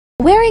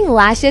wearing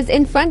lashes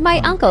in front of my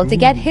uncle to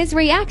get his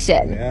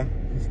reaction. Yeah.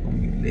 It's gonna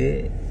be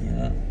lit.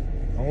 Yeah.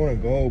 I want to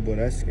go, but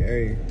that's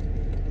scary.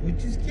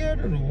 What you scared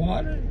of? The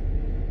water?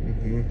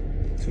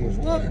 Too much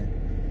What? water.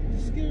 You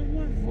scared of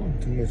what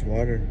for? Too much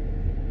water.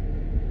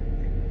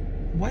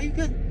 Why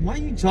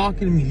you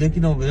talking to me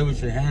looking over there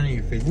with your hand on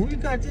your face? Move your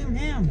goddamn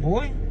hand,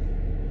 boy.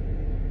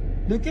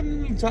 Look at me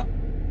when you talk.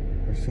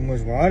 There's too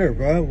much water,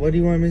 bro. What do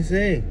you want me to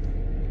say?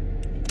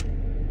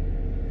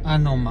 I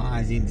know my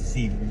eyes ain't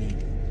deceiving me.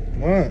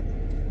 What?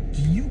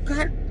 Do you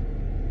got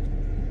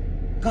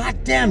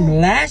goddamn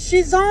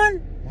lashes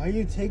on? Why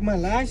you take my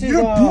lashes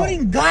You're off?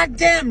 putting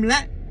goddamn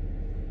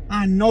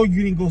I know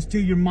you didn't go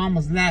steal your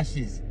mama's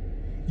lashes.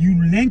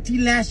 You lengthy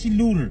lashy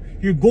looter.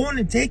 You're going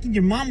and taking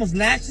your mama's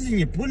lashes and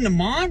you're putting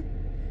them on?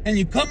 And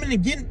you're coming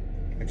and getting...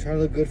 I try to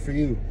look good for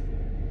you.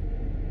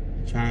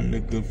 You're trying to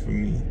look good for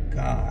me.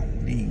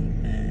 Golly,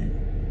 man.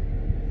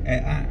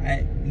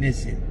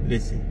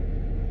 Listen.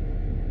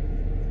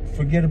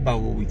 Forget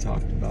about what we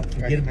talked about.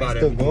 Forget about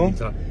everything we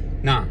talked.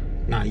 Nah,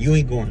 you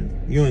ain't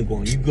going.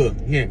 You good.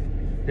 Here,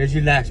 there's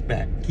your lash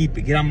back. Keep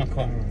it. Get out my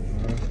car.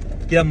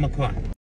 Get out my car.